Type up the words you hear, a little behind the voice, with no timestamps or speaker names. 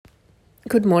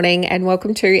Good morning and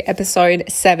welcome to episode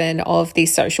 7 of the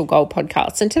Social Goal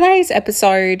Podcast. And today's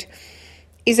episode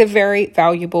is a very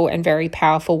valuable and very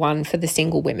powerful one for the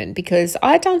single women because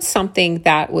I done something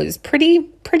that was pretty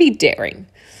daring.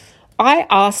 I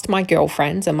asked my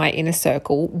girlfriends and my inner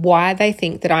circle why they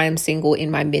think that I am single in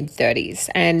my mid-30s,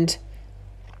 and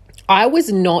I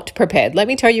was not prepared. Let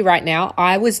me tell you right now,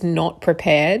 I was not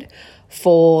prepared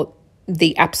for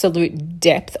the absolute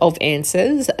depth of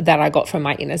answers that I got from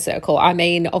my inner circle. I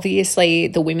mean, obviously,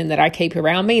 the women that I keep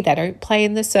around me, they don't play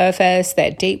in the surface.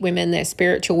 They're deep women. They're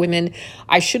spiritual women.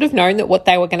 I should have known that what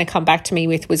they were going to come back to me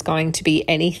with was going to be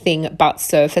anything but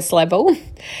surface level.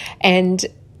 And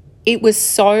it was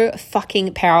so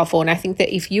fucking powerful. And I think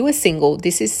that if you are single,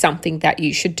 this is something that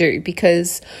you should do,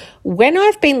 because when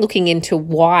I've been looking into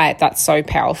why that's so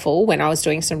powerful, when I was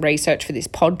doing some research for this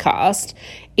podcast,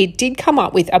 it did come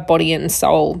up with a body and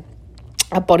soul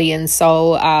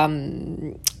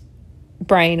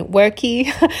brain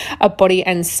worky, a body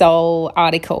and soul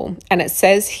article. And it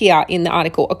says here in the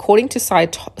article, according to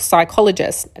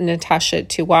psychologist Natasha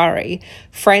Tiwari,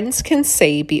 friends can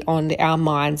see beyond our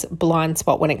mind's blind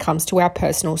spot when it comes to our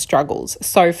personal struggles.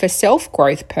 So for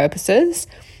self-growth purposes,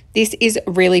 this is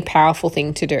a really powerful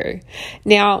thing to do.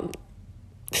 Now,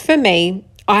 for me,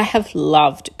 I have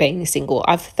loved being single.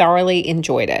 I've thoroughly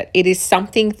enjoyed it. It is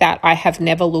something that I have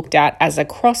never looked at as a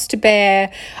cross to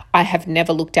bear. I have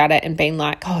never looked at it and been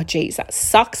like, oh, geez, that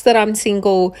sucks that I'm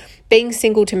single. Being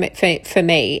single for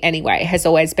me anyway has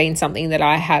always been something that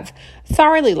I have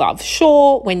thoroughly loved.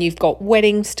 Sure, when you've got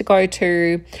weddings to go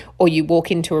to, or you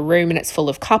walk into a room and it's full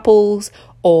of couples,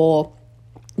 or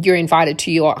you're invited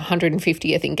to your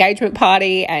 150th engagement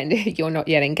party and you're not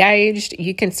yet engaged,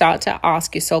 you can start to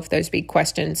ask yourself those big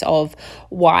questions of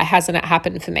why hasn't it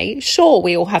happened for me? Sure,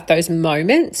 we all have those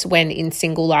moments when in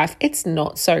single life it's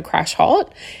not so crash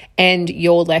hot and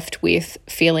you're left with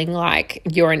feeling like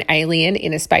you're an alien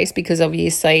in a space, because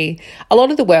obviously a lot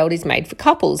of the world is made for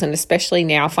couples, and especially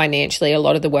now financially, a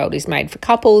lot of the world is made for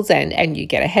couples, and you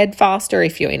get ahead faster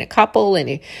if you're in a couple,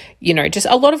 and just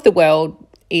a lot of the world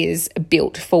is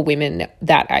built for women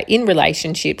that are in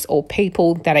relationships or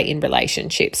people that are in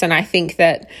relationships. And I think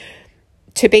that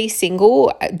to be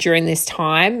single during this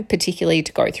time, particularly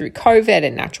to go through COVID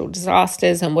and natural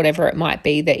disasters and whatever it might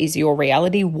be that is your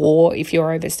reality, war if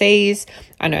you're overseas.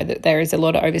 I know that there is a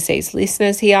lot of overseas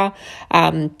listeners here.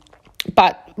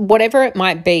 But whatever it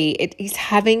might be, it is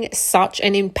having such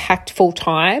an impactful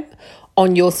time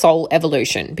on your soul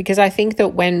evolution, because I think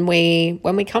that when we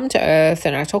come to earth,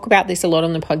 and I talk about this a lot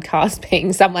on the podcast,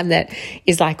 being someone that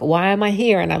is like, why am I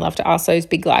here? And I love to ask those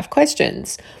big life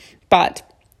questions. But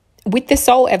with the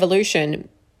soul evolution,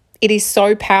 it is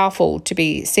so powerful to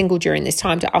be single during this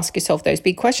time, to ask yourself those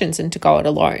big questions and to go it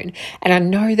alone. And I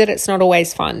know that it's not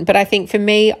always fun, but I think for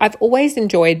me, I've always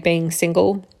enjoyed being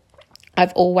single.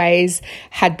 I've always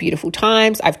had beautiful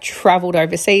times. I've traveled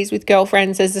overseas with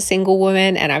girlfriends as a single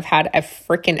woman, and I've had a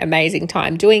freaking amazing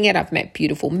time doing it. I've met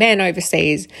beautiful men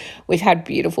overseas. We've had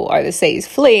beautiful overseas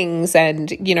flings, and,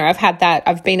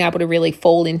 I've been able to really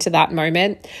fall into that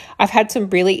moment. I've had some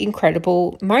really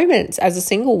incredible moments as a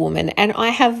single woman, and I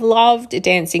have loved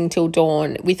dancing till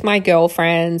dawn with my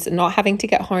girlfriends, not having to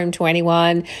get home to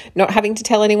anyone, not having to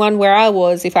tell anyone where I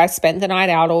was if I spent the night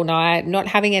out all night, not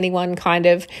having anyone kind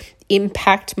of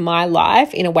impact my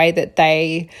life in a way that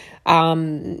they,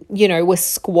 were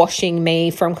squashing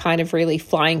me from kind of really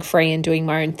flying free and doing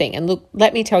my own thing. And look,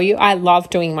 let me tell you, I love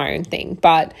doing my own thing.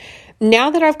 But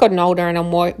now that I've gotten older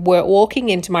and we're walking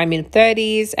into my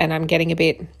mid-30s and I'm getting a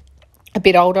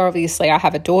bit older, obviously I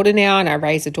have a daughter now and I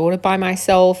raise a daughter by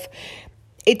myself,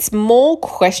 it's more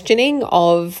questioning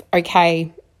of,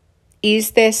 okay,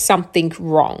 is there something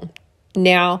wrong?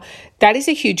 Now, that is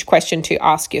a huge question to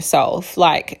ask yourself.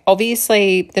 Like,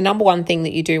 obviously, the number one thing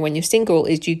that you do when you're single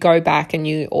is you go back and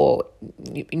the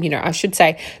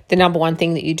number one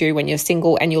thing that you do when you're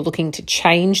single and you're looking to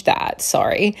change that,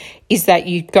 is that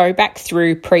you go back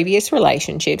through previous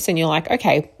relationships and you're like,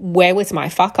 okay, where was my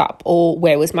fuck up, or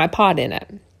where was my part in it?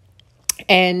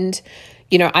 And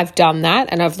I've done that,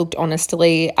 and I've looked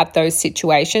honestly at those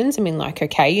situations. I mean, like,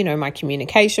 okay, my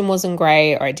communication wasn't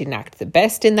great, or I didn't act the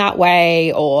best in that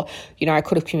way, or, I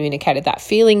could have communicated that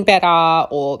feeling better,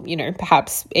 or,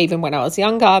 perhaps even when I was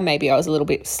younger, maybe I was a little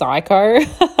bit psycho.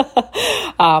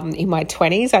 In my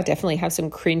 20s, I definitely have some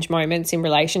cringe moments in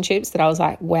relationships that I was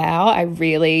like, wow, I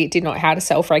really did not know how to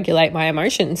self-regulate my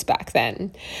emotions back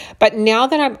then. But now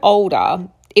that I'm older,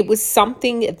 it was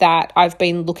something that I've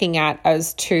been looking at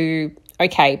as to,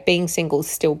 okay, being single is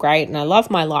still great and I love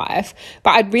my life,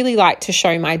 but I'd really like to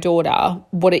show my daughter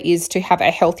what it is to have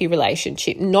a healthy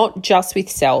relationship, not just with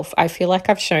self. I feel like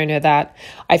I've shown her that.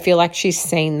 I feel like she's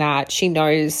seen that. She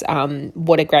knows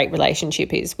what a great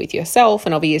relationship is with yourself.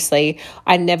 And obviously,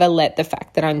 I never let the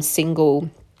fact that I'm single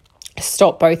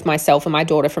stop both myself and my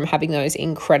daughter from having those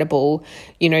incredible,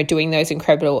 doing those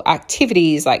incredible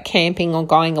activities like camping or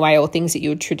going away, or things that you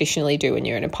would traditionally do when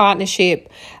you're in a partnership.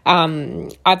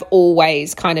 I've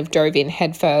always kind of dove in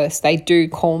head first. They do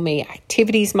call me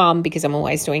activities mum because I'm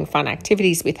always doing fun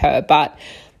activities with her. But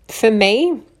for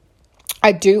me,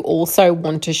 I do also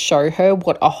want to show her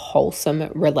what a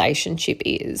wholesome relationship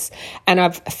is. And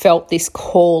I've felt this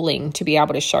calling to be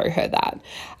able to show her that.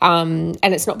 And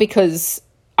it's not because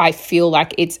I feel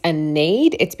like it's a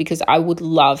need. It's because I would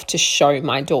love to show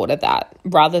my daughter that,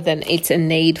 rather than it's a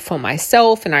need for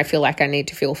myself and I feel like I need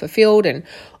to feel fulfilled and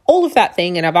all of that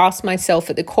thing. And I've asked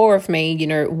myself at the core of me,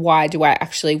 why do I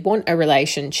actually want a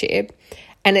relationship?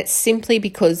 And it's simply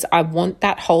because I want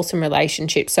that wholesome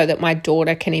relationship so that my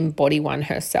daughter can embody one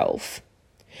herself.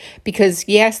 Because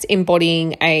yes,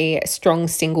 embodying a strong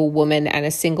single woman and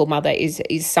a single mother is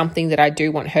something that I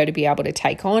do want her to be able to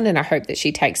take on. And I hope that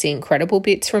she takes the incredible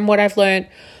bits from what I've learned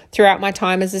throughout my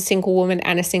time as a single woman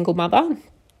and a single mother.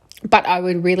 But I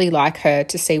would really like her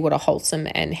to see what a wholesome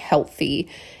and healthy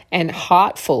and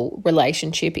heartful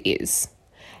relationship is.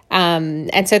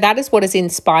 And so that is what has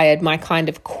inspired my kind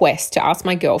of quest to ask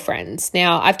my girlfriends.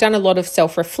 Now, I've done a lot of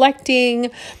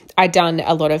self-reflecting. I've done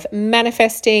a lot of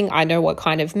manifesting. I know what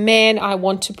kind of man I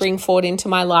want to bring forward into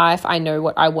my life. I know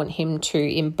what I want him to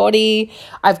embody.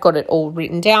 I've got it all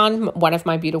written down. One of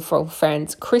my beautiful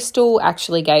friends, Crystal,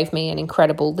 actually gave me an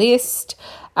incredible list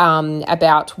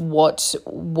about what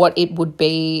it would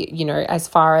be, as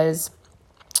far as,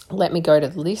 let me go to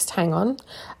the list, hang on.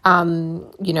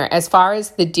 As far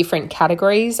as the different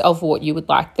categories of what you would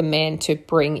like the man to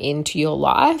bring into your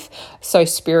life. So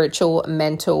spiritual,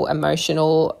 mental,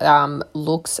 emotional,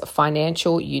 looks,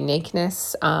 financial,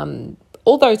 uniqueness,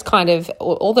 all those kind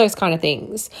of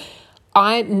things.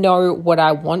 I know what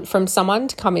I want from someone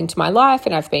to come into my life,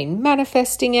 and I've been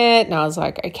manifesting it. And I was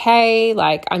like, okay,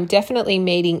 I'm definitely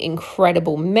meeting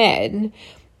incredible men.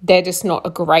 They're just not a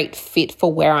great fit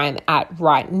for where I'm at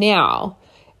right now.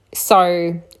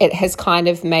 So it has kind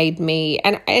of made me,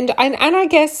 and I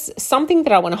guess something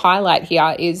that I want to highlight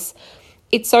here is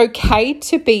it's okay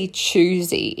to be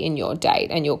choosy in your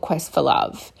date and your quest for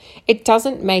love. It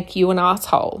doesn't make you an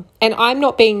asshole. And I'm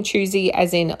not being choosy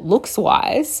as in looks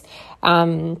wise.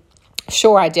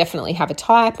 Sure, I definitely have a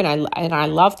type, and I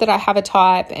love that I have a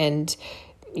type, and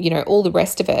all the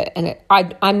rest of it. And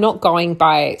I'm not going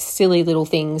by silly little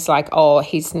things like, oh,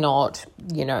 he's not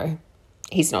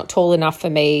tall enough for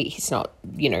me. He's not,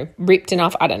 ripped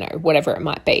enough. I don't know, whatever it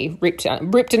might be.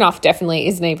 Ripped enough definitely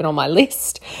isn't even on my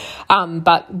list.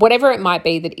 But whatever it might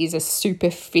be that is a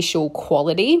superficial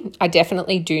quality, I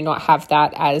definitely do not have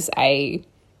that as a,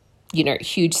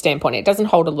 huge standpoint. It doesn't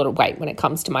hold a lot of weight when it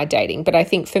comes to my dating. But I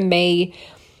think for me,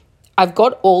 I've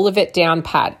got all of it down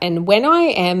pat. And when I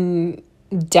am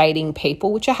dating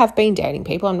people, which I have been dating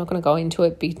people, I'm not going to go into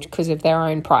it because of their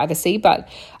own privacy, but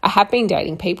I have been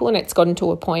dating people, and it's gotten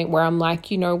to a point where I'm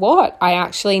like, you know what, I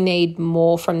actually need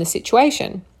more from the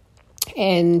situation,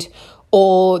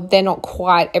 or they're not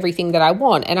quite everything that I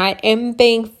want. And I am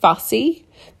being fussy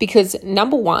because,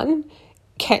 number one,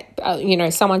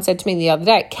 someone said to me the other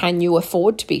day, can you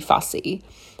afford to be fussy?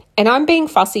 And I'm being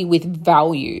fussy with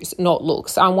values, not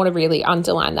looks. I want to really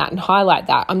underline that and highlight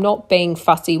that. I'm not being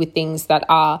fussy with things that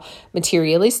are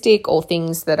materialistic or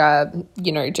things that are,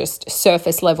 just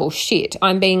surface level shit.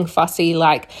 I'm being fussy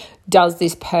like, does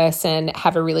this person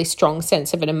have a really strong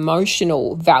sense of an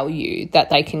emotional value that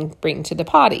they can bring to the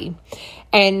party?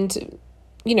 And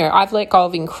I've let go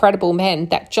of incredible men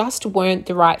that just weren't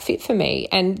the right fit for me.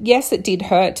 And yes, it did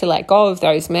hurt to let go of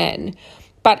those men,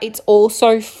 but it's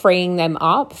also freeing them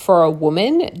up for a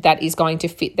woman that is going to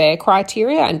fit their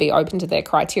criteria and be open to their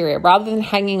criteria, rather than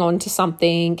hanging on to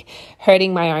something,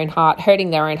 hurting my own heart,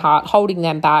 hurting their own heart, holding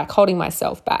them back, holding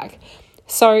myself back.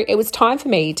 So it was time for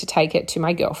me to take it to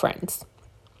my girlfriends.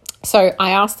 So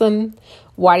I asked them,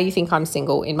 why do you think I'm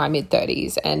single in my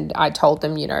mid-30s? And I told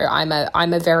them,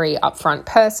 I'm a very upfront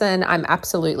person. I'm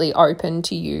absolutely open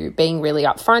to you being really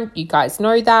upfront. You guys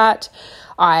know that.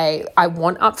 I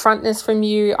want upfrontness from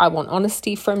you. I want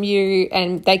honesty from you.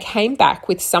 And they came back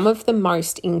with some of the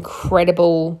most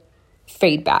incredible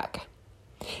feedback.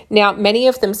 Now, many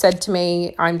of them said to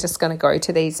me, I'm just going to go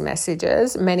to these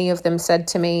messages. Many of them said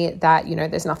to me that,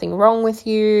 there's nothing wrong with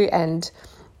you, and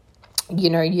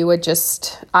you were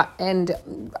just, what I'm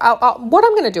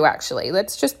going to do actually,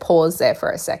 let's just pause there for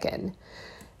a second.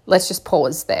 Let's just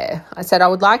pause there. I said, I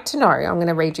would like to know, I'm going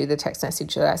to read you the text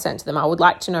message that I sent to them. I would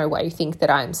like to know why you think that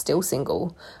I am still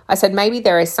single. I said, maybe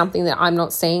there is something that I'm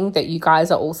not seeing that you guys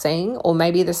are all seeing, or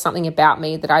maybe there's something about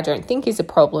me that I don't think is a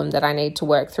problem that I need to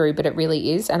work through, but it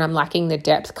really is, and I'm lacking the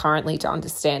depth currently to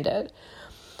understand it.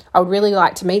 I would really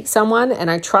like to meet someone,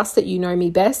 and I trust that you know me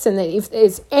best, and that if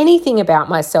there's anything about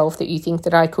myself that you think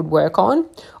that I could work on,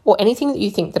 or anything that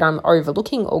you think that I'm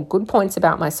overlooking, or good points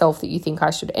about myself that you think I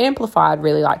should amplify, I'd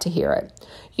really like to hear it.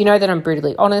 You know that I'm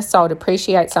brutally honest, so I would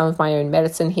appreciate some of my own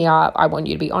medicine here. I want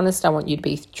you to be honest. I want you to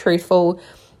be truthful.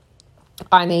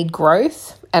 I need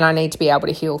growth, and I need to be able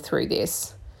to heal through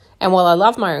this. And while I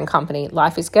love my own company,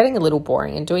 life is getting a little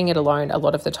boring, and doing it alone a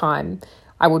lot of the time.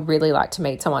 I would really like to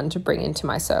meet someone to bring into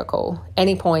my circle.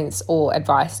 Any points or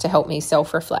advice to help me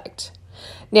self-reflect?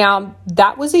 Now,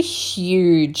 that was a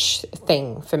huge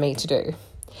thing for me to do.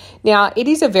 Now, it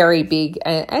is a very big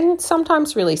and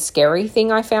sometimes really scary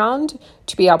thing, I found,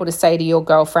 to be able to say to your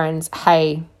girlfriends,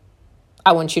 hey,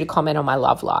 I want you to comment on my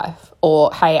love life,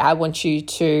 or hey, I want you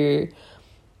to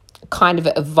kind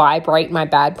of vibrate my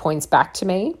bad points back to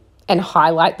me and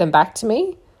highlight them back to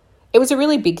me. It was a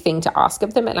really big thing to ask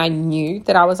of them, and I knew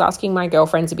that I was asking my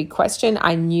girlfriends a big question.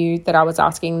 I knew that I was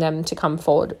asking them to come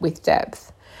forward with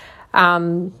depth.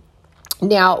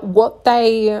 Now, what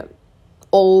they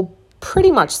all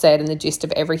pretty much said, and the gist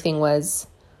of everything was,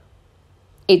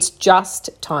 it's just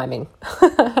timing.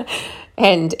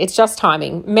 And it's just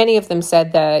timing. Many of them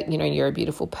said that, you're a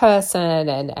beautiful person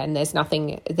and there's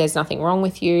nothing wrong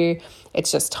with you.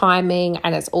 It's just timing.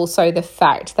 And it's also the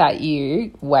fact that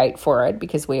you wait for it,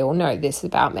 because we all know this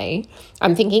about me.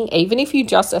 I'm thinking, even if you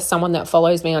just are someone that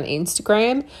follows me on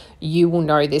Instagram, you will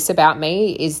know this about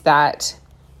me, is that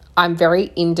I'm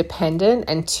very independent,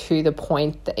 and to the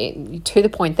point that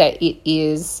it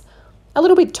is a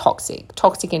little bit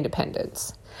toxic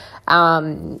independence.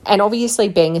 And obviously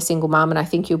being a single mum, and I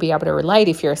think you'll be able to relate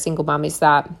if you're a single mum, is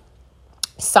that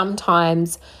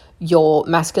sometimes your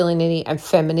masculinity and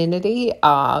femininity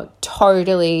are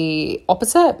totally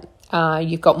opposite.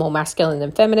 You've got more masculine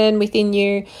than feminine within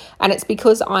you. And it's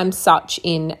because I'm such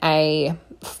in a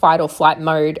fight or flight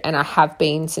mode, and I have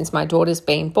been since my daughter's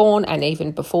been born, and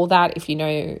even before that, if you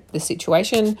know the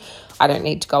situation, I don't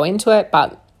need to go into it,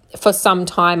 but for some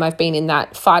time I've been in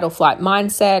that fight or flight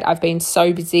mindset. I've been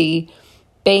so busy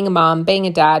being a mum, being a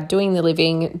dad, doing the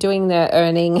living, doing the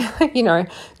earning,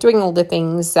 doing all the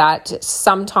things that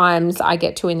sometimes I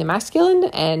get to in the masculine,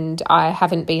 and I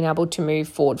haven't been able to move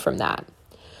forward from that.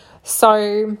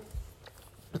 So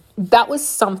that was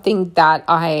something that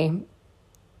I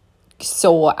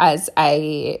saw as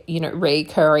a,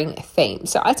 recurring theme.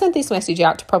 So I sent this message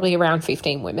out to probably around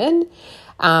 15 women.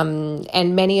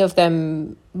 And many of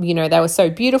them, they were so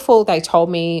beautiful. They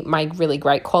told me my really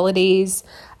great qualities.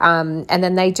 And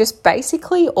then they just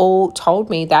basically all told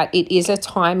me that it is a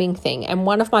timing thing. And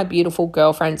one of my beautiful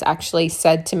girlfriends actually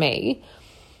said to me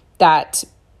that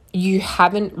you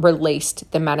haven't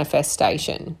released the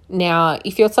manifestation. Now,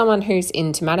 if you're someone who's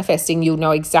into manifesting, you'll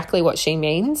know exactly what she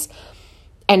means.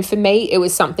 And for me, it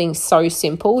was something so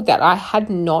simple that I had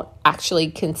not actually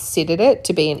considered it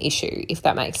to be an issue, if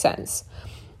that makes sense.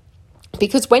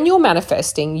 Because when you're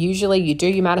manifesting, usually you do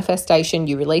your manifestation,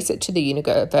 you release it to the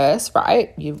universe,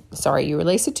 right? You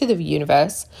release it to the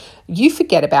universe, you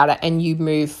forget about it, and you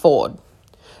move forward.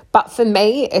 But for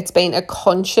me, it's been a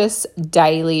conscious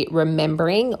daily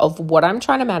remembering of what I'm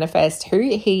trying to manifest, who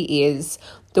he is,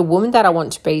 the woman that I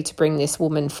want to be to bring this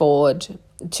woman forward,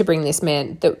 to bring this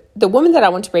man, the woman that I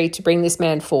want to be to bring this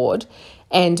man forward,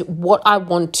 and what I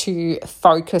want to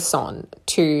focus on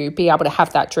to be able to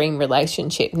have that dream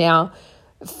relationship. Now,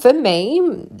 for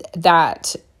me,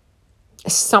 that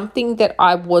something that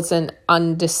I wasn't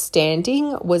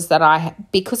understanding was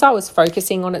that because I was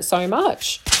focusing on it so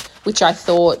much, which I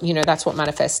thought, that's what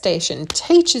manifestation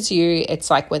teaches you. It's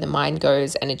like where the mind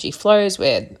goes, energy flows,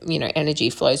 where, energy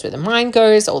flows where the mind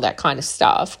goes, all that kind of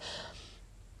stuff.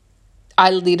 I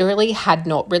literally had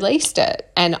not released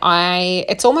it. And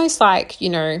it's almost like,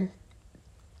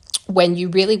 when you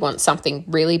really want something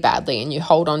really badly and you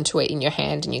hold on to it in your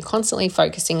hand and you're constantly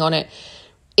focusing on it,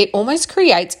 it almost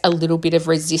creates a little bit of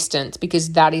resistance,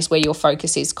 because that is where your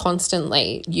focus is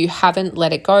constantly. You haven't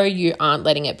let it go. You aren't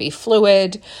letting it be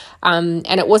fluid. And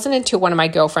it wasn't until one of my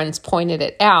girlfriends pointed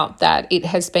it out that it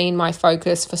has been my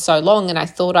focus for so long, and I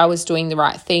thought I was doing the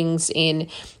right things in,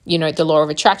 the law of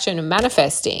attraction and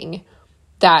manifesting,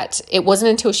 that it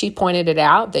wasn't until she pointed it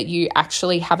out that you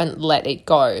actually haven't let it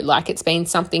go. Like, it's been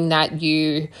something that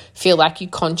you feel like you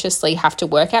consciously have to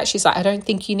work out. She's like, I don't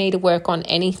think you need to work on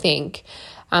anything.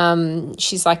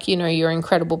 She's like, you're an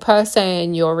incredible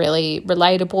person. You're really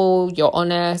relatable. You're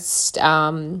honest.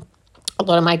 A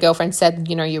lot of my girlfriends said,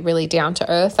 you're really down to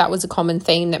earth. That was a common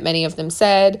theme that many of them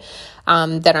said,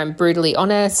 that I'm brutally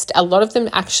honest. A lot of them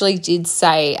actually did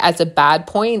say as a bad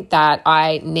point that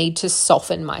I need to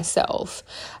soften myself,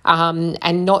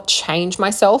 and not change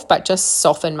myself, but just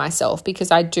soften myself, because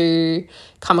I do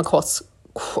come across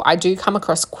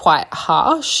quite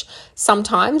harsh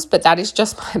sometimes, but that is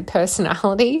just my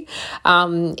personality.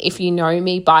 If you know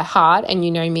me by heart and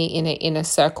you know me in a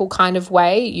circle kind of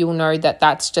way, you'll know that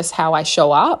that's just how I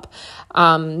show up.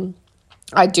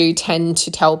 I do tend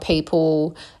to tell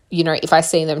people, if I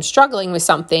see them struggling with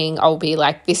something, I'll be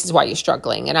like, this is why you're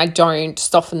struggling. And I don't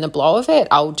soften the blow of it.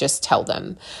 I'll just tell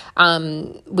them,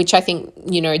 which I think,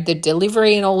 the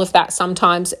delivery and all of that,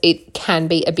 sometimes it can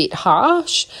be a bit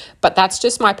harsh, but that's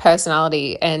just my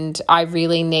personality. And I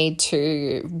really need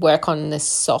to work on the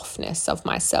softness of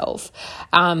myself.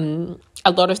 A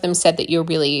lot of them said that you're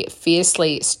really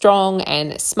fiercely strong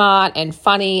and smart and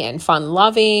funny and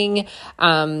fun-loving.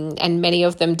 And many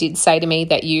of them did say to me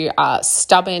that you are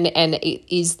stubborn, and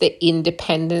it is the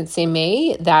independence in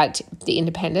me, that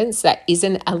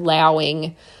isn't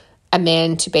allowing a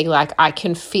man to be like, I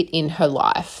can fit in her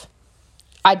life.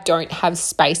 I don't have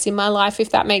space in my life,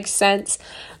 if that makes sense.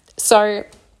 So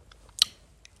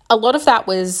a lot of that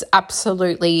was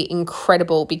absolutely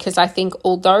incredible, because I think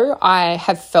although I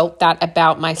have felt that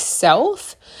about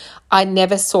myself, I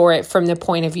never saw it from the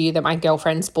point of view that my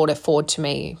girlfriends brought it forward to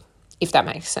me, if that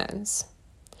makes sense.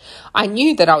 I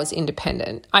knew that I was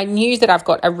independent. I knew that I've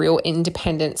got a real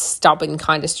independent, stubborn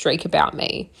kind of streak about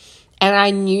me. And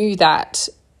I knew that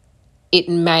it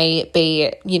may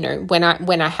be, when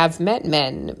I have met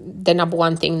men, the number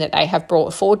one thing that they have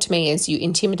brought forward to me is, you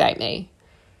intimidate me.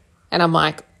 And I'm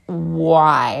like,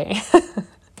 why?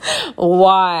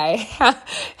 Why?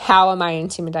 How am I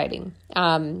intimidating?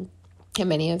 And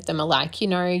many of them are like,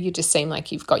 you just seem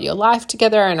like you've got your life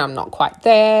together and I'm not quite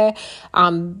there.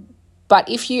 But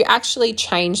if you actually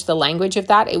change the language of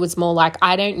that, it was more like,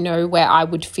 I don't know where I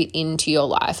would fit into your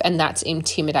life, and that's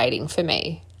intimidating for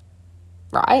me,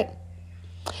 right?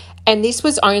 And this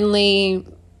was only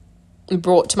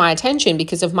brought to my attention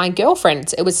because of my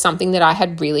girlfriends. It was something that I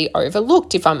had really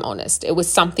overlooked, if I'm honest. It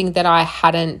was something that I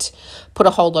hadn't put a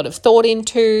whole lot of thought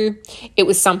into. It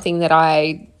was something that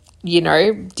I,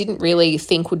 didn't really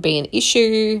think would be an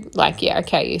issue. Like, yeah,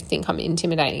 okay, you think I'm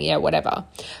intimidating, yeah, whatever.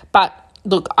 But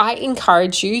look, I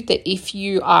encourage you that if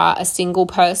you are a single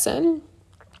person,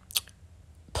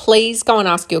 please go and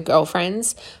ask your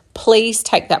girlfriends. Please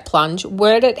take that plunge.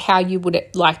 Word it how you would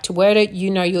like to word it.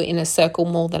 You're in a circle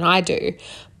more than I do.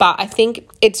 But I think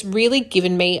it's really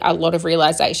given me a lot of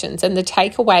realizations. And the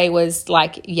takeaway was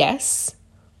like, yes,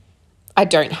 I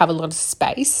don't have a lot of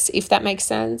space, if that makes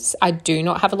sense. I do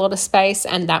not have a lot of space,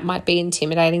 and that might be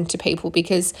intimidating to people,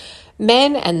 because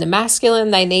men and the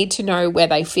masculine, they need to know where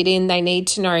they fit in. They need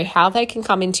to know how they can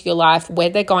come into your life, where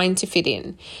they're going to fit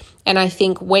in. And I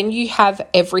think when you have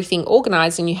everything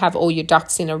organized and you have all your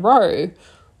ducks in a row,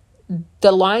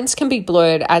 the lines can be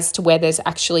blurred as to where there's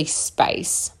actually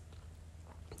space,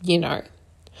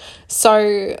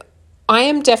 So I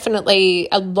am definitely,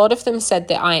 a lot of them said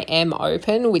that I am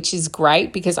open, which is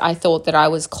great, because I thought that I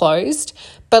was closed.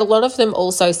 But a lot of them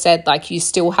also said, like, you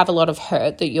still have a lot of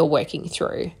hurt that you're working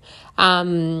through.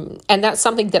 And that's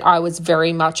something that I was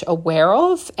very much aware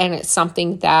of. And it's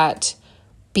something that,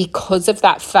 because of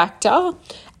that factor,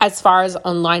 as far as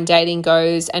online dating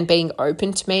goes and being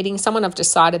open to meeting someone, I've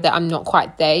decided that I'm not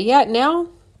quite there yet now.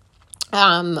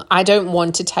 I don't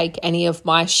want to take any of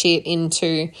my shit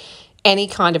into any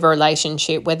kind of a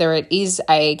relationship, whether it is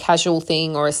a casual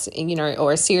thing or a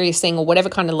serious thing, or whatever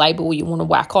kind of label you want to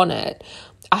whack on it.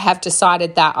 I have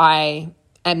decided that I'm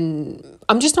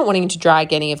just not wanting to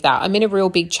drag any of that. I'm in a real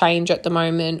big change at the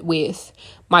moment with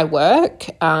my work.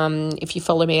 If you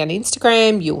follow me on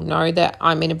Instagram, you'll know that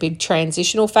I'm in a big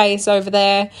transitional phase over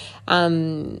there.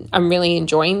 I'm really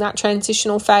enjoying that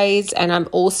transitional phase, and I'm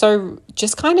also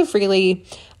just kind of really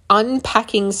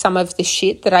unpacking some of the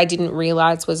shit that I didn't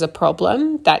realize was a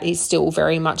problem that is still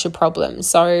very much a problem.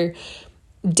 So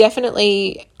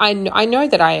definitely, I know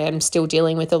that I am still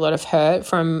dealing with a lot of hurt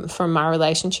from my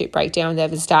relationship breakdown with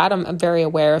Eva's dad. I'm very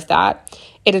aware of that.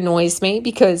 It annoys me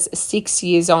because 6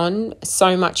 years on,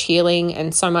 so much healing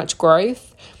and so much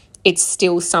growth, it's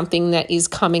still something that is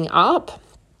coming up.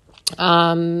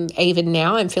 Even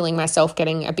now, I'm feeling myself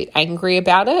getting a bit angry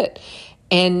about it.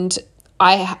 And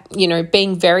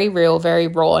being very real, very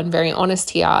raw and very honest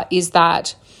here, is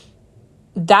that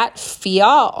fear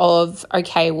of,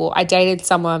 okay, well, I dated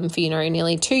someone for,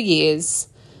 nearly 2 years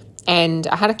and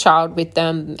I had a child with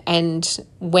them, and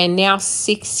we're now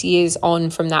 6 years on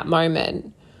from that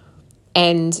moment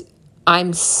and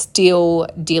I'm still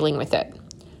dealing with it.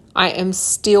 I am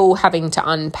still having to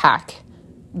unpack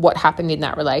what happened in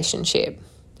that relationship.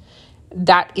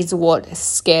 That is what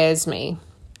scares me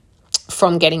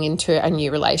from getting into a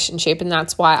new relationship. And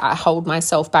that's why I hold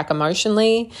myself back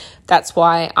emotionally. That's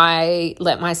why I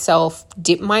let myself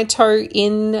dip my toe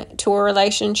into a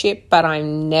relationship, but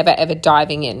I'm never ever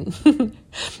diving in.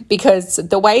 Because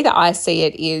the way that I see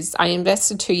it is, I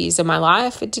invested 2 years of my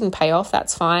life. It didn't pay off.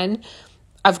 That's fine.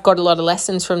 I've got a lot of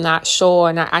lessons from that, sure.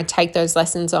 And I take those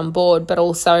lessons on board, but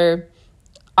also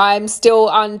I'm still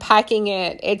unpacking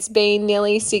it. It's been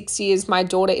nearly 6 years. My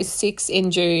daughter is 6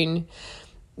 in June.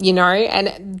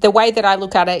 And the way that I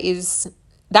look at it is,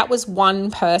 that was one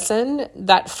person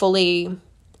that fully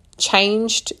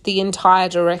changed the entire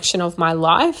direction of my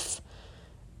life.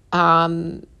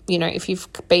 If you've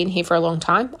been here for a long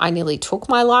time, I nearly took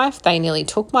my life. They nearly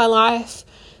took my life.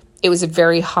 It was a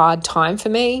very hard time for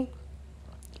me.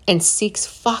 And 6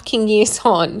 fucking years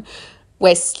on,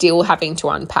 we're still having to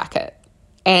unpack it.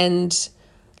 And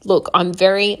look, I'm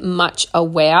very much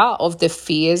aware of the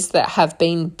fears that have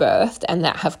been birthed and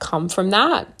that have come from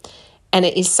that. And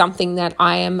it is something that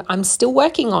I'm still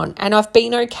working on, and I've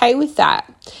been okay with that.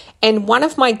 And one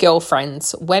of my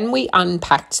girlfriends, when we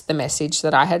unpacked the message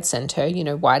that I had sent her,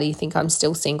 why do you think I'm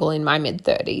still single in my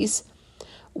mid-30s?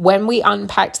 When we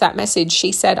unpacked that message,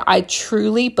 she said, I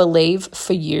truly believe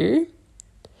for you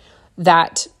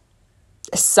that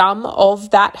some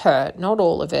of that hurt, not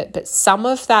all of it, but some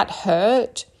of that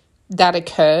hurt that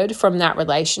occurred from that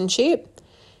relationship,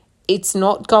 it's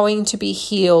not going to be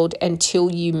healed until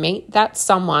you meet that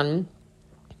someone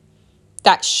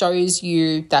that shows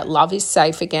you that love is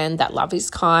safe again, that love is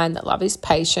kind, that love is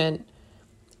patient,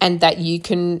 and that you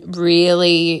can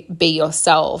really be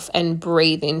yourself and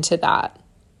breathe into that,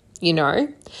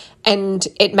 And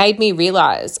it made me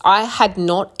realize I had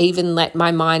not even let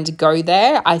my mind go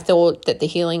there. I thought that the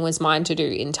healing was mine to do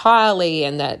entirely,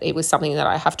 and that it was something that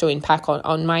I have to unpack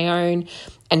on my own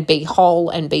and be whole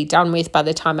and be done with by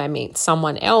the time I meet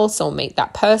someone else or meet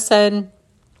that person.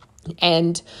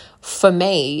 And for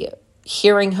me,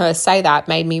 hearing her say that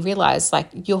made me realize,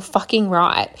 you're fucking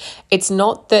right. It's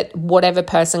not that whatever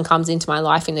person comes into my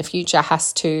life in the future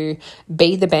has to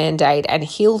be the Band-Aid and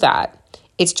heal that.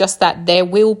 It's just that there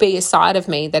will be a side of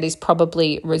me that is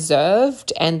probably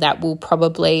reserved and that will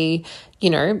probably,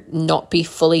 not be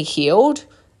fully healed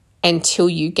until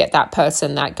you get that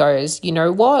person that goes, you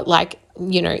know what,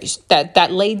 that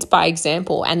leads by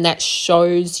example and that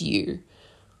shows you,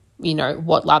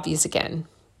 what love is again.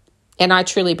 And I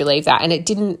truly believe that. And it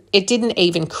didn't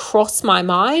even cross my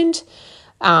mind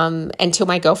until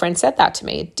my girlfriend said that to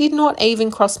me. It did not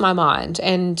even cross my mind.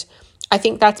 And I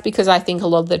think that's because I think a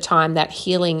lot of the time that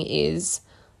healing is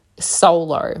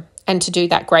solo, and to do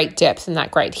that great depth and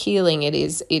that great healing, it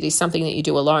is something that you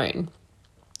do alone,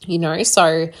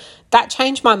 So that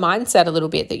changed my mindset a little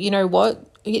bit, that,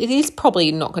 it is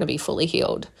probably not going to be fully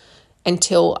healed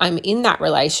until I'm in that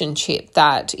relationship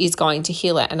that is going to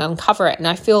heal it and uncover it. And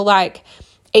I feel like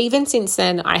even since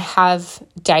then, I have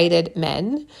dated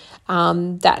men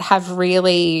that have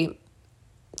really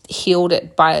healed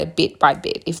it by bit,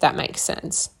 if that makes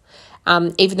sense.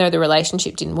 Even though the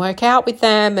relationship didn't work out with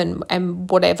them and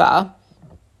whatever,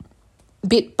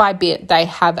 bit by bit, they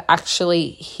have actually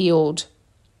healed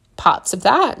parts of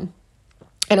that.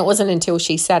 And it wasn't until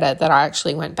she said it that I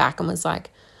actually went back and was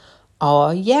like,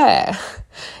 oh yeah.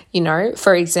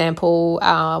 For example,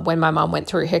 when my mum went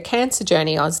through her cancer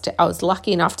journey, I was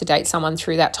lucky enough to date someone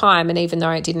through that time. And even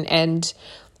though it didn't end,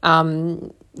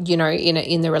 in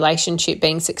the relationship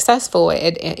being successful,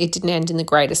 it didn't end in the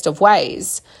greatest of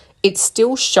ways. It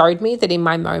still showed me that in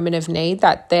my moment of need,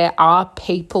 that there are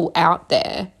people out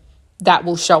there that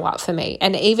will show up for me.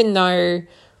 And even though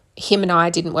him and I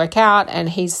didn't work out, and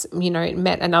he's,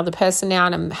 met another person now,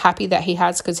 and I'm happy that he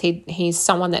has, because he's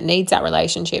someone that needs that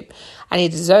relationship and he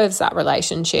deserves that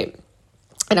relationship.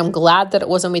 And I'm glad that it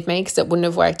wasn't with me, because it wouldn't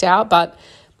have worked out. But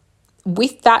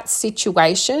with that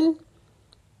situation,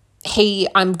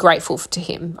 I'm grateful to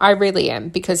him. I really am,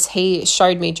 because he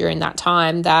showed me during that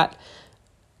time that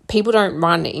people don't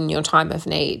run in your time of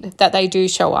need, that they do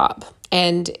show up,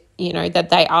 and, that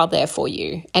they are there for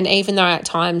you. And even though at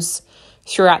times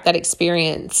throughout that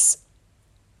experience,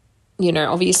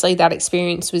 obviously that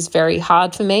experience was very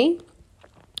hard for me,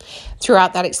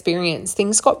 throughout that experience,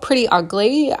 things got pretty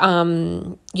ugly,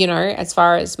 as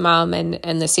far as mum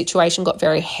and the situation got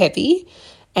very heavy.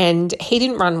 And he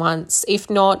didn't run once. If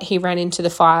not, he ran into the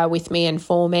fire with me and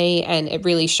for me, and it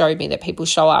really showed me that people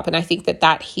show up. And I think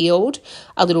that healed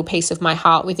a little piece of my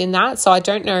heart within that. So I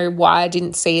don't know why I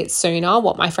didn't see it sooner,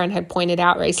 what my friend had pointed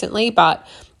out recently, but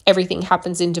everything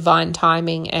happens in divine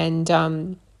timing.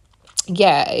 And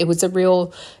it was a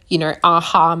real,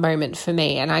 aha moment for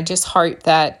me. And I just hope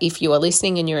that if you are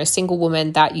listening and you're a single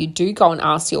woman, that you do go and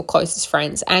ask your closest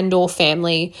friends and or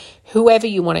family, whoever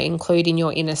you want to include in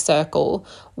your inner circle,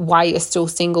 why you're still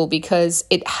single, because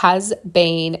it has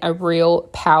been a real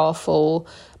powerful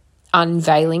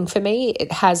unveiling for me.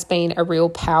 It has been a real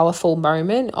powerful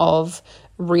moment of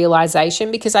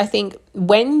realization, because I think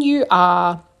when you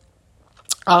are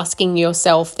asking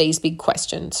yourself these big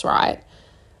questions, right?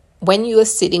 When you are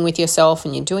sitting with yourself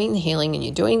and you're doing the healing and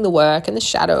you're doing the work and the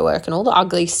shadow work and all the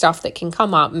ugly stuff that can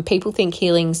come up, and people think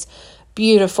healing's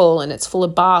beautiful and it's full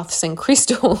of baths and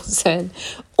crystals and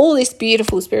all this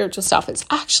beautiful spiritual stuff, it's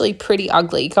actually pretty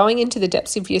ugly. Going into the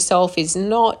depths of yourself is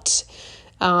not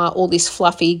all this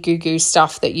fluffy goo-goo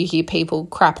stuff that you hear people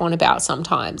crap on about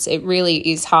sometimes. It really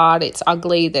is hard. It's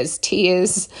ugly. There's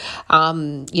tears.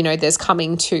 There's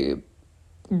coming to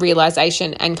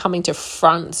realization and coming to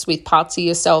fronts with parts of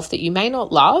yourself that you may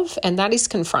not love, and that is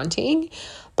confronting.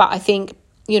 But I think,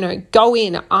 go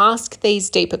in, ask these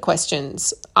deeper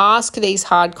questions, ask these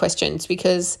hard questions,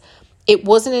 because it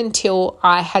wasn't until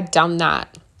I had done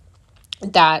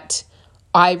that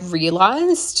I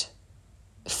realized,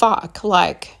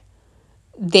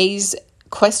 these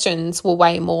questions were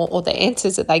way more, or the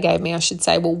answers that they gave me, I should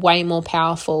say, were way more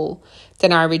powerful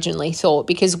than I originally thought.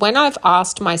 Because when I've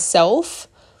asked myself,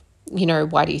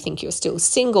 why do you think you're still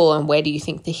single, and where do you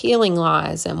think the healing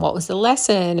lies, and what was the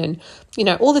lesson, and,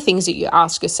 all the things that you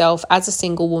ask yourself as a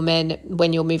single woman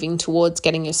when you're moving towards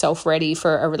getting yourself ready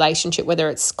for a relationship, whether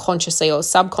it's consciously or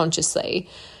subconsciously.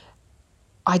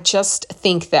 I just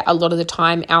think that a lot of the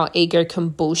time our ego can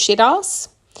bullshit us,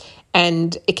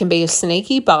 and it can be a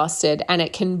sneaky bastard, and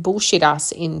it can bullshit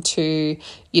us into,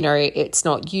 it's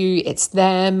not you, it's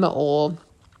them, or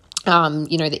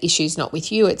the issue's not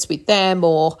with you, it's with them,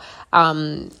 or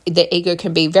the ego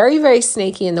can be very, very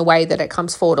sneaky in the way that it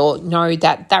comes forward, or no,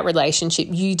 that relationship,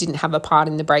 you didn't have a part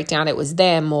in the breakdown, it was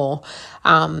them, or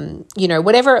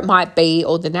whatever it might be,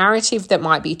 or the narrative that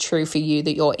might be true for you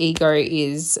that your ego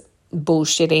is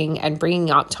bullshitting and bringing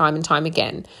up time and time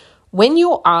again. When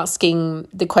you're asking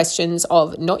the questions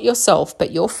of not yourself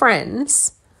but your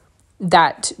friends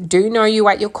that do know you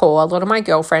at your core. A lot of my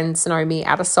girlfriends know me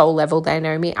at a soul level. They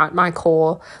know me at my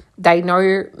core. They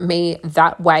know me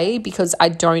that way because I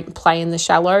don't play in the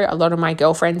shallow. A lot of my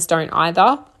girlfriends don't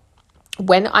either.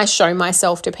 When I show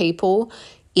myself to people,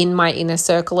 in my inner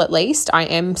circle at least, I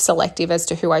am selective as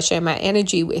to who I share my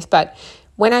energy with. But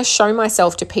when I show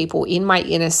myself to people in my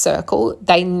inner circle,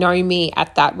 they know me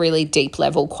at that really deep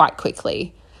level quite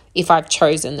quickly, if I've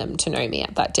chosen them to know me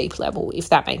at that deep level, if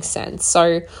that makes sense.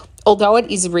 So although it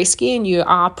is risky and you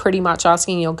are pretty much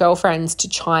asking your girlfriends to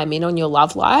chime in on your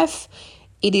love life,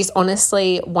 it is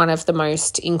honestly one of the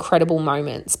most incredible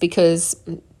moments, because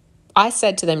I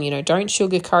said to them, don't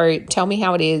sugarcoat, tell me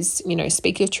how it is,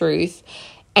 speak your truth.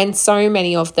 And so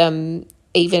many of them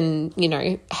even,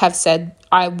 have said,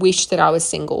 I wish that I was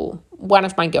single. One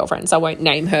of my girlfriends, I won't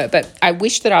name her, but I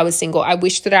wish that I was single. I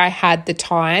wish that I had the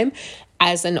time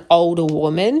as an older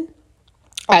woman,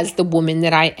 as the woman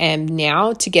that I am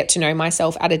now, to get to know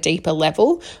myself at a deeper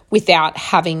level without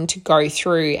having to go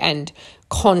through and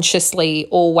consciously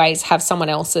always have someone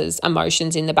else's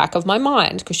emotions in the back of my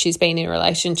mind, because she's been in a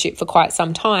relationship for quite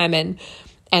some time,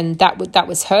 and that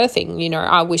was her thing.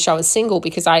 I wish I was single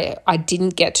because I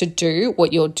didn't get to do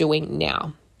what you're doing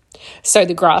now. So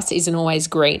the grass isn't always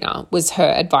greener was her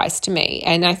advice to me.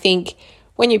 And I think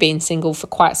when you've been single for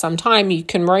quite some time, you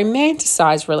can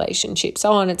romanticize relationships.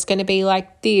 Oh, and it's going to be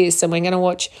like this, and we're going to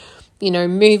watch,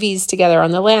 movies together on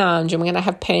the lounge, and we're going to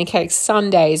have pancakes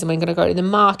Sundays, and we're going to go to the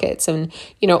markets, and,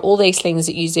 all these things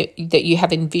that you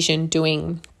have envisioned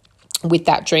doing with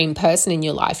that dream person in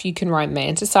your life. You can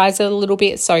romanticize it a little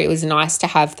bit. So it was nice to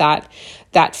have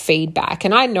that feedback.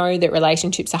 And I know that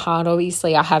relationships are hard.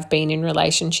 Obviously, I have been in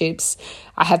relationships.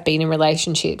 I have been in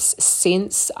relationships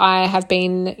since I have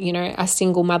been, a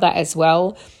single mother as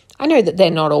well. I know that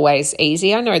they're not always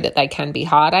easy. I know that they can be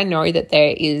hard. I know that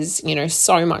there is,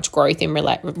 so much growth in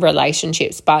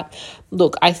relationships. But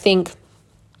look, I think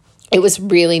it was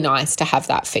really nice to have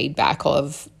that feedback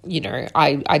of,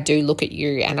 I do look at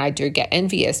you and I do get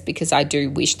envious, because I do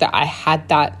wish that I had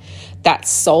that that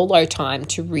solo time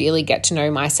to really get to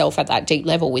know myself at that deep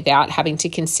level without having to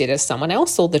consider someone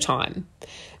else all the time.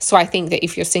 So I think that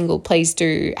if you're single, please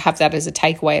do have that as a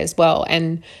takeaway as well.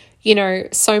 And, you know,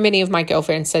 so many of my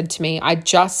girlfriends said to me, I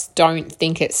just don't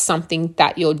think it's something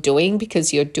that you're doing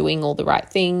because you're doing all the right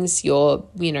things. You're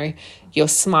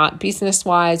smart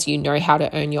business-wise. You know how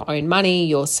to earn your own money.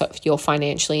 You're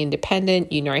financially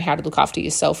independent. You know how to look after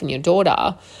yourself and your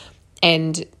daughter.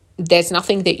 And there's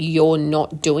nothing that you're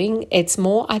not doing. It's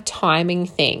more a timing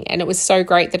thing. And it was so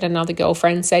great that another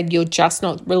girlfriend said, you're just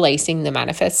not releasing the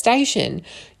manifestation.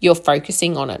 You're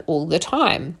focusing on it all the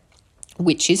time,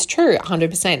 which is true,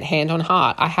 100%, hand on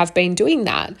heart. I have been doing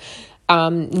that.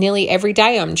 Nearly every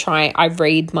day I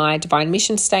read my divine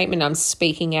mission statement. I'm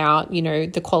speaking out, you know,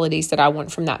 the qualities that I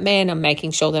want from that man. I'm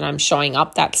making sure that I'm showing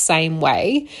up that same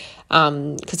way.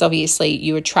 Because obviously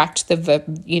you attract the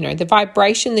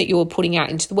vibration that you're putting out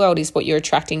into the world is what you're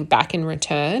attracting back in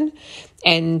return.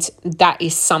 And that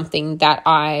is something that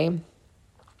I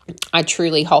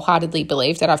truly wholeheartedly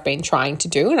believe that I've been trying to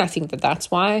do. And I think that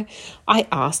that's why I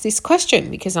asked this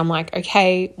question, because I'm like,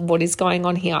 okay, what is going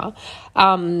on here?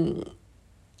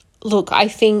 Look, I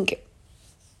think,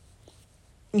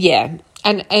 yeah.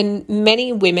 And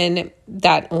many women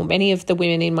many of the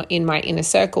women in my inner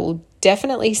circle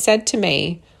definitely said to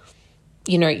me,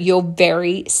 you know, you're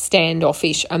very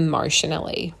standoffish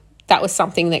emotionally. That was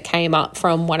something that came up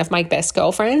from one of my best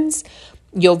girlfriends.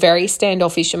 You're very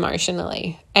standoffish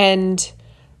emotionally. And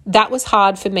that was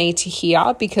hard for me to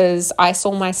hear because I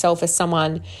saw myself as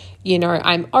someone, you know,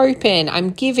 I'm open,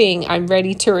 I'm giving, I'm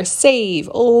ready to receive,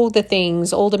 all the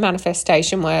things, all the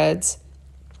manifestation words.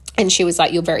 And she was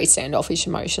like, you're very standoffish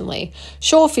emotionally.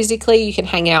 Sure, physically you can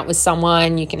hang out with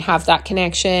someone, you can have that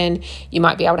connection, you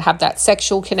might be able to have that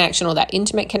sexual connection or that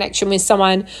intimate connection with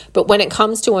someone. But when it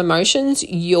comes to emotions,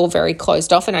 you're very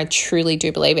closed off. And I truly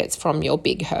do believe it's from your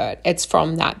big hurt. It's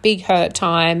from that big hurt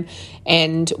time.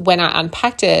 And when I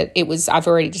unpacked it, I've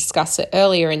already discussed it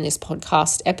earlier in this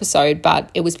podcast episode, but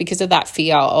it was because of that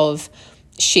fear of,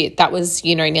 shit, that was,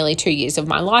 you know, nearly 2 years of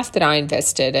my life that I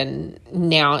invested, and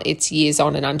now it's years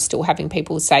on and I'm still having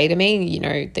people say to me, you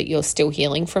know, that you're still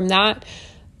healing from that.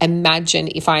 Imagine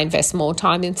if I invest more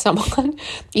time in someone,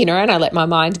 you know, and I let my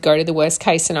mind go to the worst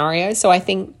case scenario. So I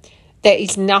think there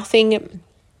is nothing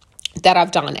that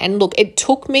I've done. And look, it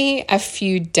took me a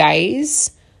few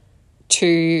days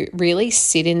to really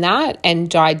sit in that and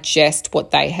digest what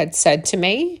they had said to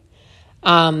me.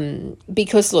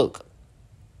 Because look,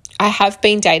 I have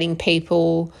been dating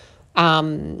people.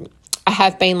 I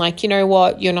have been like, you know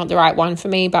what, you're not the right one for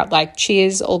me, but like,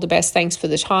 cheers, all the best, thanks for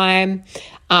the time.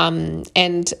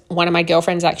 And one of my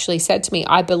girlfriends actually said to me,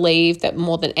 I believe that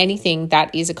more than anything,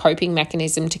 that is a coping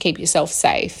mechanism to keep yourself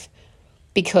safe,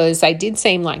 because they did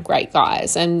seem like great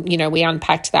guys. And, you know, we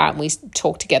unpacked that and we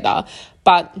talked together.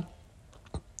 But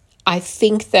I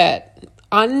think that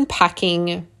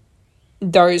unpacking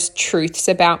those truths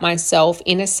about myself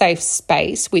in a safe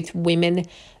space with women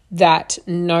that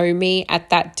know me at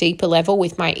that deeper level,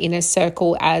 with my inner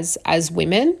circle as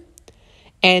women,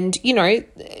 and, you know,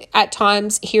 at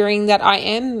times hearing that I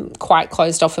am quite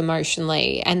closed off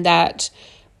emotionally and that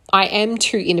I am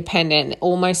too independent,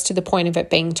 almost to the point of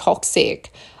it being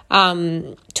toxic.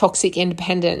 Toxic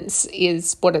independence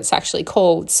is what it's actually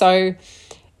called. So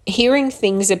hearing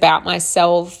things about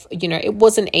myself, you know, it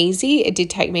wasn't easy. It did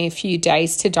take me a few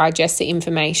days to digest the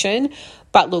information.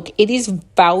 But look, it is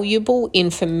valuable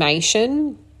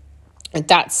information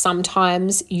that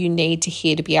sometimes you need to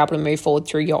hear to be able to move forward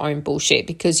through your own bullshit,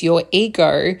 because your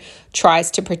ego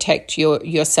tries to protect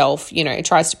yourself. You know, it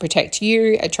tries to protect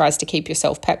you. It tries to keep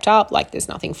yourself pepped up, like there's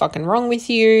nothing fucking wrong with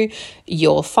you.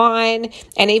 You're fine.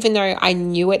 And even though I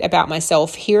knew it about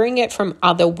myself, hearing it from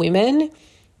other women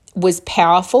was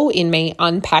powerful in me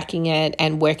unpacking it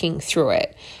and working through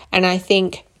it. And I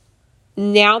think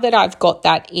now that I've got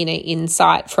that inner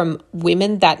insight from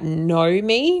women that know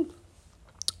me,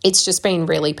 it's just been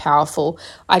really powerful.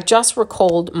 I just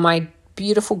recalled my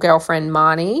beautiful girlfriend,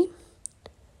 Marnie.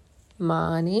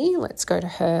 Let's go to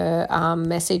her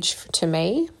message to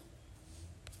me.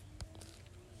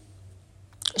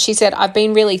 She said, I've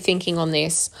been really thinking on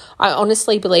this. I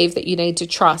honestly believe that you need to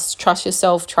trust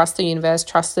yourself, trust the universe,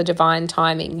 trust the divine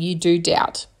timing. You do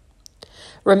doubt.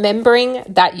 Remembering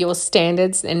that your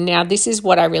standards, and now this is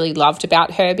what I really loved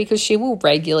about her, because she will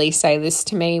regularly say this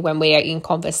to me when we are in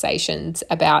conversations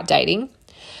about dating.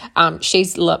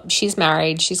 She's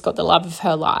married, she's got the love of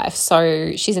her life,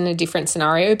 so she's in a different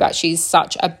scenario, but she's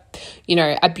such a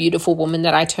beautiful woman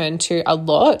that I turn to a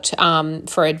lot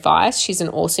for advice. She's an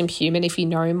awesome human. If you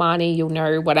know Marnie, you'll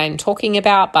know what I'm talking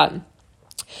about. But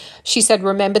She said,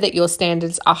 remember that your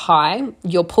standards are high.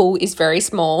 Your pool is very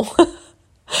small.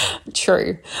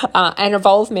 True. An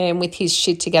evolved man with his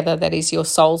shit together that is your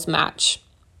soul's match.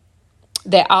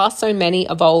 There are so many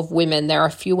evolved women. There are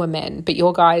fewer men, but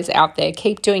your guys out there,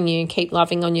 keep doing you, keep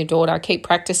loving on your daughter, keep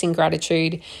practicing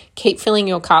gratitude, keep filling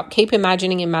your cup, keep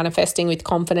imagining and manifesting with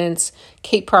confidence,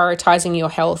 keep prioritizing your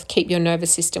health, keep your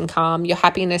nervous system calm. Your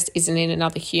happiness isn't in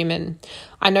another human.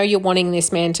 I know you're wanting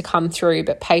this man to come through,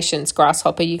 but patience,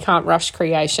 grasshopper, you can't rush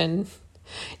creation.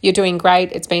 You're doing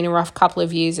great. It's been a rough couple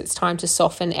of years. It's time to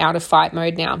soften out of fight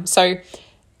mode now. So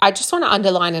I just want to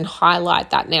underline and highlight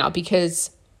that now,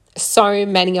 because so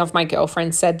many of my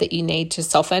girlfriends said that you need to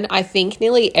soften. I think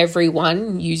nearly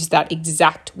everyone used that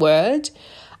exact word.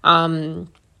 And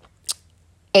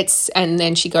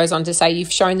then she goes on to say,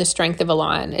 you've shown the strength of a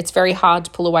lion. It's very hard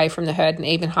to pull away from the herd and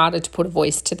even harder to put a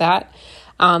voice to that.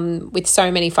 With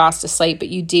so many fast asleep, but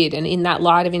you did. And in that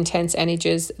light of intense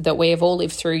energies that we have all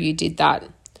lived through, you did that.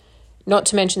 Not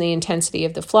to mention the intensity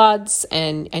of the floods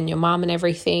and your mum and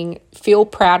everything. Feel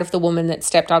proud of the woman that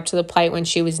stepped up to the plate when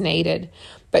she was needed,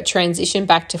 but transition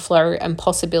back to flow and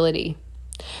possibility.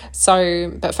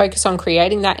 But focus on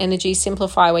creating that energy,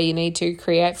 simplify where you need to,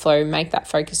 create flow, make that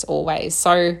focus always.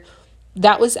 So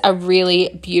that was a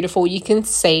really beautiful, you can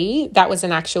see that was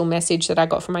an actual message that I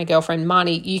got from my girlfriend,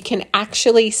 Marnie. You can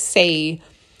actually see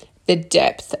the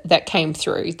depth that came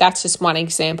through. That's just one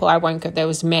example. There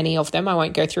was many of them. I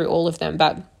won't go through all of them,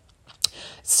 but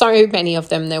so many of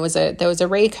them. There was a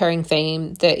recurring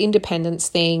theme, the independence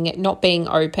thing, not being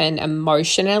open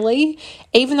emotionally.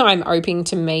 Even though I'm open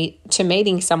to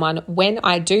meeting someone, when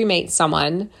I do meet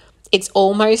someone, it's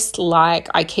almost like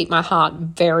I keep my heart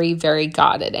very, very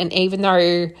guarded. And even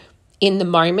though in the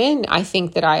moment I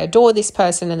think that I adore this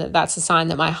person and that that's a sign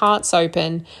that my heart's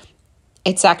open,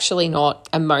 it's actually not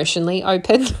emotionally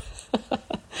open.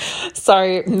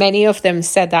 So many of them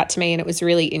said that to me, and it was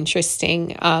really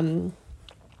interesting.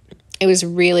 It was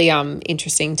really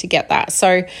interesting to get that.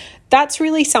 So that's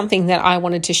really something that I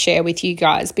wanted to share with you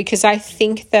guys, because I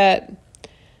think that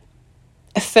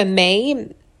for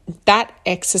me, that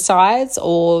exercise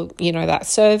or, that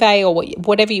survey or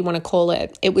whatever you want to call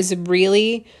it, it was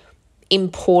really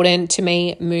important to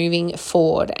me moving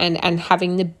forward and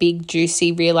having the big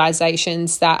juicy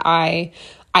realizations that I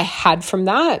had from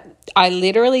that. I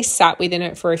literally sat within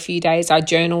it for a few days. I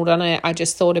journaled on it. I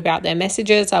just thought about their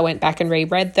messages. I went back and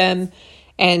reread them.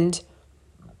 And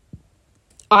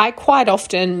I quite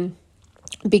often,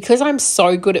 because I'm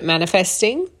so good at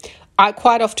manifesting, I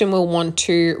quite often will want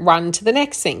to run to the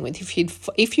next thing.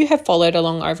 If you have followed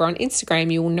along over on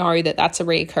Instagram, you will know that that's a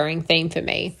recurring theme for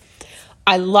me.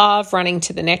 I love running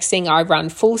to the next thing. I run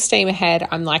full steam ahead.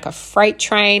 I'm like a freight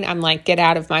train. I'm like, get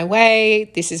out of my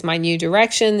way. This is my new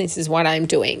direction. This is what I'm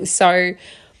doing. So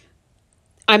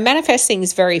I manifest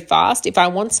things very fast. If I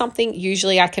want something,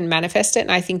 usually I can manifest it.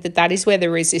 And I think that is where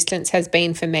the resistance has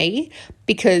been for me,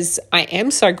 because I am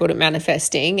so good at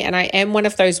manifesting. And I am one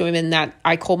of those women that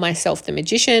I call myself the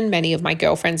magician. Many of my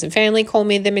girlfriends and family call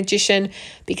me the magician,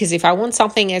 because if I want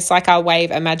something, it's like I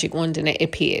wave a magic wand and it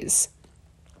appears.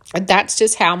 That's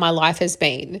just how my life has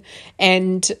been.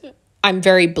 And I'm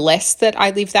very blessed that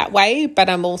I live that way, but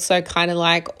I'm also kind of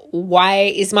like,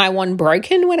 why is my wand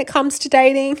broken when it comes to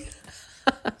dating?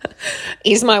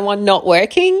 Is my wand not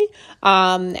working?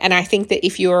 And I think that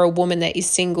if you're a woman that is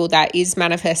single, that is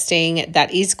manifesting,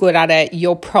 that is good at it,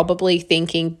 you're probably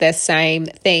thinking the same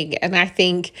thing. And I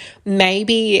think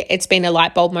maybe it's been a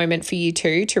light bulb moment for you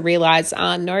too, to realize,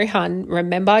 no, hun,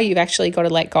 remember, you've actually got to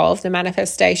let go of the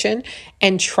manifestation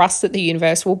and trust that the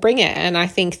universe will bring it. And I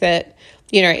think that,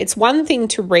 it's one thing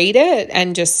to read it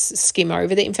and just skim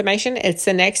over the information. It's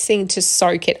the next thing to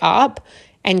soak it up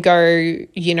and go,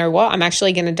 you know what, I'm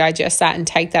actually going to digest that and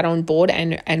take that on board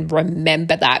and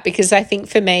remember that. Because I think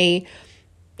for me,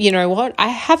 you know what, I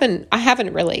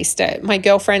haven't released it. My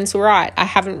girlfriend's right, I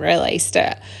haven't released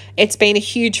it. It's been a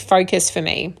huge focus for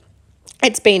me.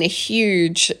 It's been a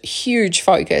huge, huge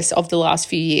focus of the last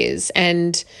few years.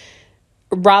 And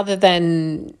rather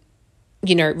than,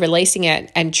 releasing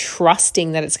it and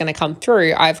trusting that it's going to come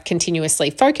through, I've continuously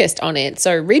focused on it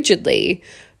so rigidly,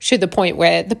 to the point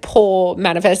where the poor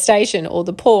manifestation or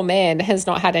the poor man has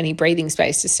not had any breathing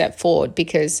space to step forward,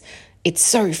 because it's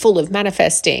so full of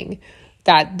manifesting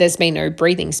that there's been no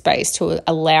breathing space to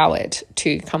allow it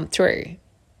to come through.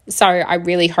 So I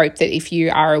really hope that if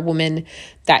you are a woman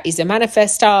that is a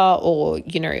manifestor, or,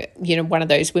 one of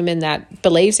those women that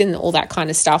believes in all that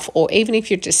kind of stuff, or even if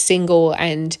you're just single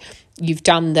and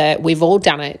we've all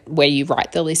done it, where you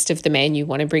write the list of the man you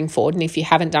want to bring forward. And if you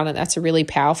haven't done it, that's a really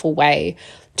powerful way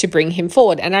to bring him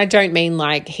forward. And I don't mean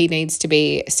like he needs to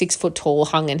be 6 foot tall,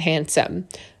 hung and handsome.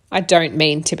 I don't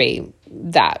mean to be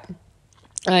that.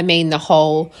 I mean the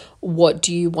whole, what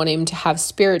do you want him to have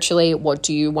spiritually? What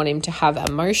do you want him to have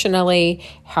emotionally?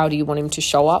 How do you want him to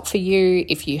show up for you?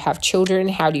 If you have children,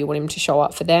 how do you want him to show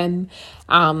up for them?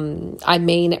 I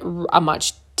mean a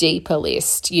much deeper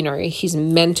list, his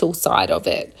mental side of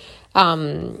it,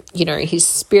 his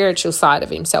spiritual side of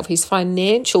himself, his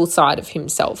financial side of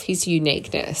himself, his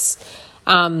uniqueness.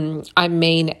 I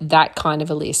mean that kind of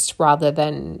a list rather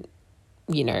than,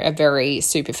 a very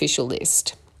superficial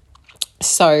list.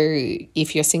 So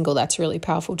if you're single, that's a really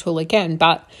powerful tool again.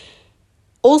 But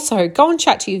also go and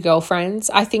chat to your girlfriends.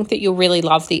 I think that you'll really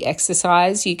love the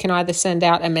exercise. You can either send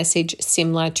out a message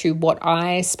similar to what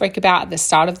I spoke about at the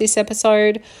start of this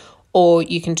episode, or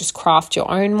you can just craft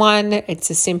your own one. It's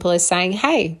as simple as saying,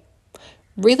 hey,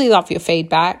 really love your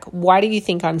feedback. Why do you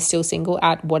think I'm still single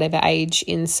at whatever age,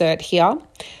 insert here?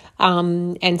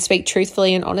 And speak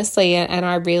truthfully and honestly. And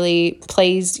I really,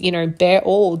 please, bear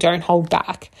all, don't hold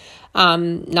back.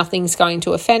 Nothing's going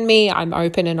to offend me. I'm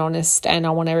open and honest, and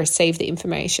I want to receive the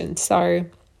information. So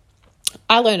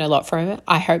I learn a lot from it.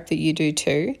 I hope that you do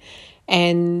too.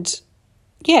 And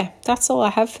yeah, that's all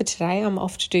I have for today. I'm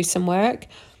off to do some work.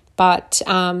 But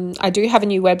I do have a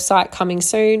new website coming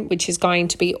soon, which is going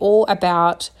to be all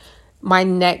about my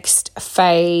next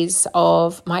phase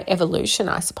of my evolution,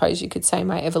 I suppose you could say,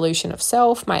 my evolution of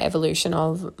self, my evolution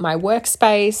of my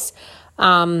workspace.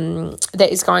 There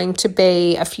is going to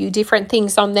be a few different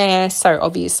things on there. So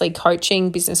obviously coaching,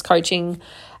 business coaching,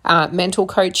 mental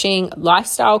coaching,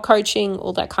 lifestyle coaching,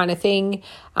 all that kind of thing.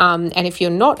 And if you're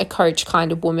not a coach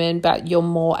kind of woman, but you're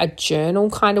more a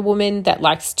journal kind of woman that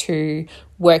likes to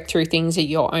work through things at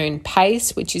your own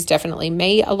pace, which is definitely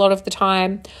me a lot of the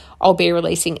time, I'll be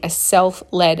releasing a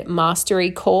self-led mastery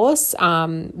course,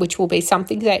 which will be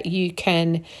something that you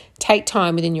can take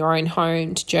time within your own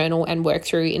home to journal and work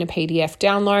through in a PDF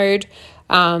download.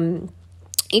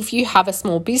 If you have a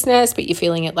small business, but you're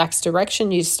feeling it lacks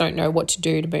direction, you just don't know what to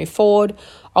do to move forward,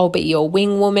 I'll be your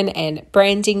wing woman and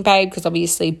branding babe, because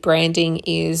obviously branding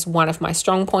is one of my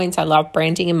strong points. I love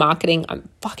branding and marketing. I'm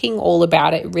fucking all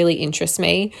about it. It really interests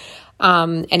me.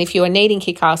 And if you are needing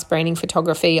kick-ass branding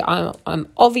photography, I'm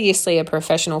obviously a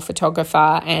professional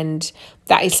photographer, and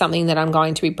that is something that I'm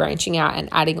going to be branching out and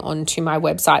adding onto my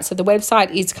website. So the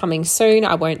website is coming soon.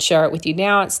 I won't share it with you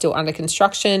now. It's still under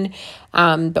construction.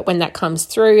 But when that comes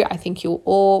through, I think you'll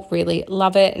all really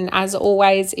love it. And as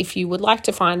always, if you would like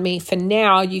to find me for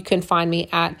now, you can find me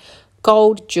at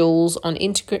Gold Jewels on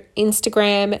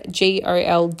Instagram,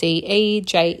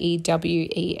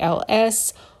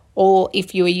 GOLDEJEWELS. Or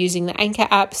if you are using the Anchor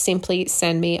app, simply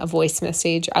send me a voice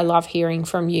message. I love hearing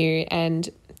from you, and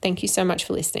thank you so much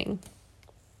for listening.